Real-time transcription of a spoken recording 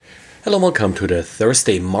Hello and welcome to the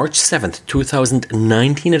Thursday, March 7th,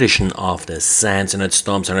 2019 edition of the SANS Internet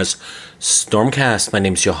Storm Center's StormCast. My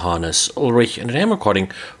name is Johannes Ulrich and I am recording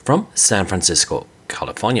from San Francisco,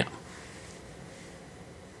 California.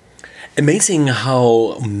 Amazing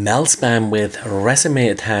how mail spam with resume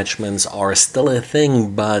attachments are still a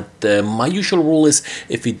thing, but my usual rule is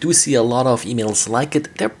if we do see a lot of emails like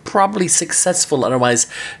it, they're probably successful, otherwise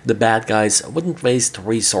the bad guys wouldn't waste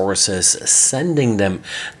resources sending them.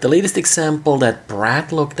 The latest example that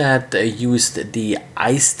Brad looked at used the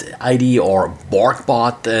ISC or Borg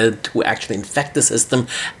bot to actually infect the system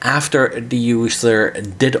after the user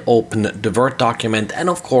did open the Word document and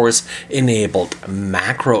of course enabled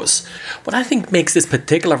macros. What I think makes this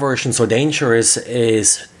particular version so dangerous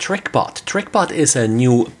is TrickBot. TrickBot is a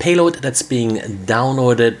new payload that's being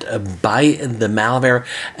downloaded by the malware,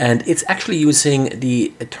 and it's actually using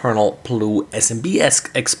the Eternal Blue SMB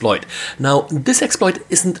exploit. Now, this exploit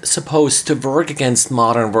isn't supposed to work against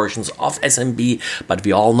modern versions of SMB, but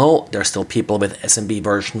we all know there's still people with SMB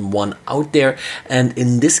version 1 out there, and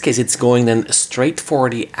in this case it's going then straight for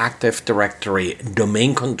the Active Directory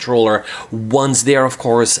domain controller. Once there, of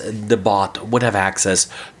course, the bot would have access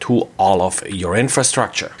to all of your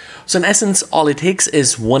infrastructure. So in essence, all it takes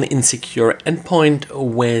is one insecure endpoint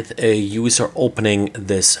with a user opening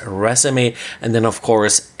this resume, and then of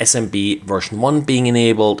course SMB version 1 being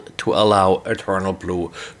enabled to allow Eternal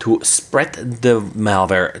Blue to spread the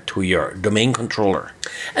malware to your domain controller.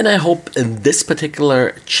 And I hope this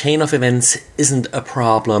particular chain of events isn't a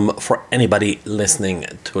problem for anybody listening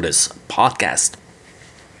to this podcast.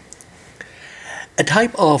 A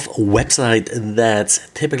type of website that's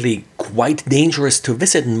typically quite dangerous to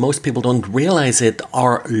visit, and most people don't realize it,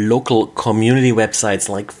 are local community websites,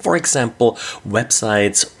 like, for example,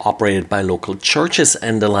 websites operated by local churches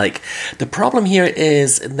and the like. The problem here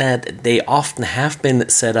is that they often have been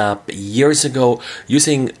set up years ago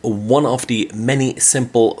using one of the many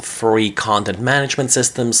simple free content management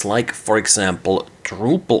systems, like, for example,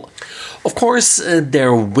 Drupal. Of course,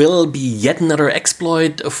 there will be yet another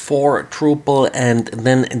exploit for Drupal, and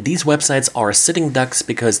then these websites are sitting ducks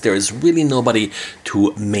because there is really nobody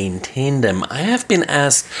to maintain them. I have been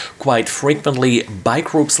asked quite frequently by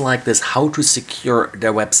groups like this how to secure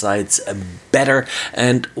their websites better,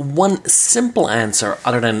 and one simple answer,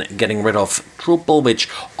 other than getting rid of Drupal, which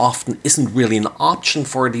often isn't really an option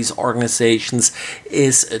for these organizations,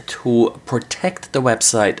 is to protect the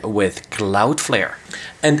website with Cloudflare.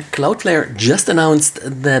 And Cloudflare just announced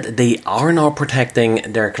that they are now protecting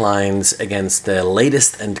their clients against the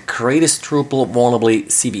latest and greatest Drupal vulnerability,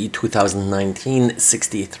 CVE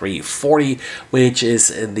 2019-6340, which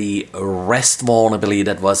is the REST vulnerability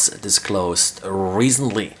that was disclosed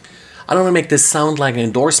recently. I don't want to make this sound like an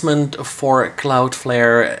endorsement for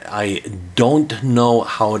Cloudflare. I don't know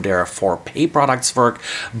how their for-pay products work,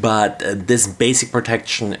 but this basic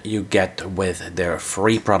protection you get with their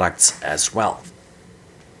free products as well.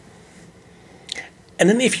 And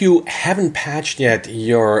then if you haven't patched yet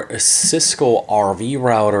your Cisco RV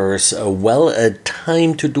routers,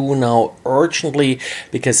 time to do now urgently,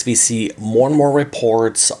 because we see more and more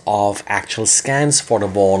reports of actual scans for the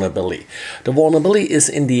vulnerability. The vulnerability is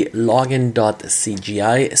in the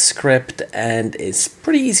login.cgi script and it's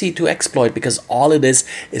pretty easy to exploit because all it is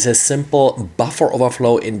a simple buffer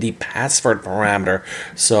overflow in the password parameter.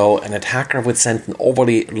 So an attacker would send an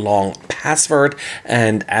overly long password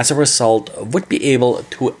and as a result would be able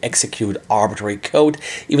to execute arbitrary code,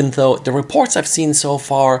 even though the reports I've seen so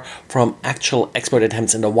far from actual exploit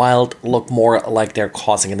attempts in the wild look more like they're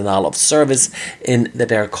causing a denial of service in that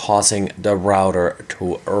they're causing the router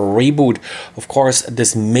to reboot. Of course,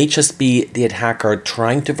 this may just be the attacker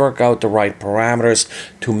trying to work out the right parameters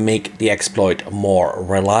to make the exploit more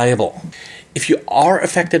reliable. If you are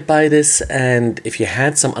affected by this and if you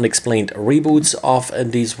had some unexplained reboots of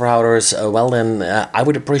these routers, then I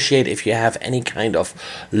would appreciate if you have any kind of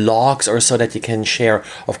logs or so that you can share.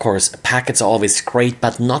 Of course, packets are always great,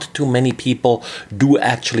 but not too many people do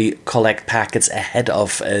actually collect packets ahead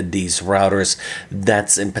of these routers.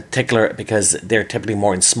 That's in particular because they're typically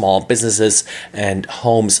more in small businesses and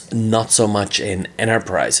homes, not so much in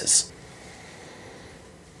enterprises.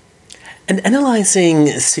 And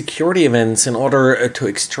analyzing security events in order to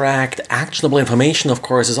extract actionable information, of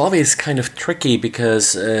course, is always kind of tricky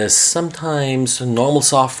because sometimes normal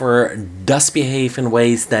software does behave in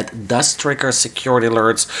ways that does trigger security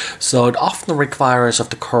alerts. So it often requires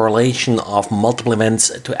of the correlation of multiple events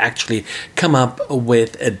to actually come up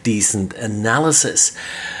with a decent analysis.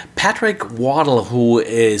 Patrick Waddle, who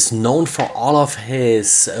is known for all of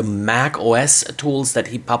his Mac OS tools that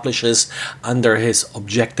he publishes under his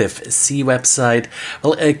Objective-C ISC website,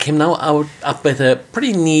 well, came now up with a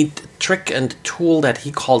pretty neat trick and tool that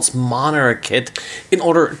he calls MonitorKit in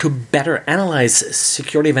order to better analyze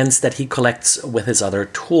security events that he collects with his other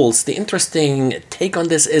tools. The interesting take on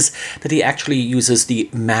this is that he actually uses the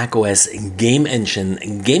macOS game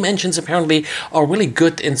engine. Game engines apparently are really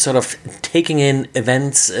good in sort of taking in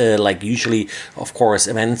events, like usually, of course,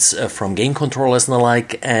 events from game controllers and the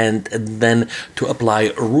like, and then to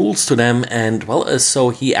apply rules to them. And well, so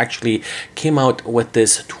he actually came out with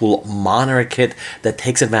this tool MonitorKit that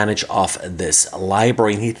takes advantage of this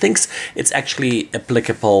library, and he thinks it's actually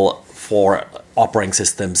applicable for operating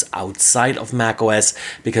systems outside of macOS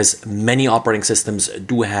because many operating systems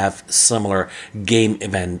do have similar game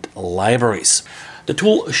event libraries. The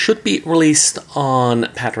tool should be released on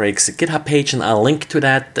Patrick's GitHub page, and I'll link to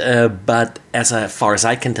that, but as far as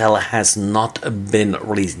I can tell, it has not been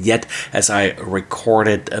released yet as I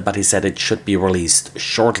recorded, but he said it should be released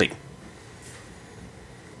shortly.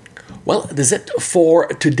 Well, that's it for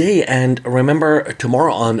today, and remember,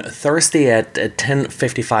 tomorrow on Thursday at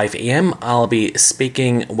 10:55 a.m. I'll be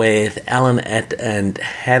speaking with Alan and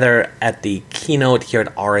Heather at the keynote here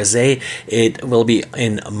at RSA. It will be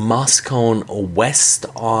in Moscone West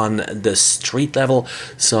on the street level,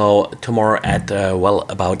 so tomorrow at,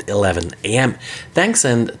 about 11 a.m. Thanks,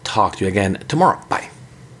 and talk to you again tomorrow. Bye.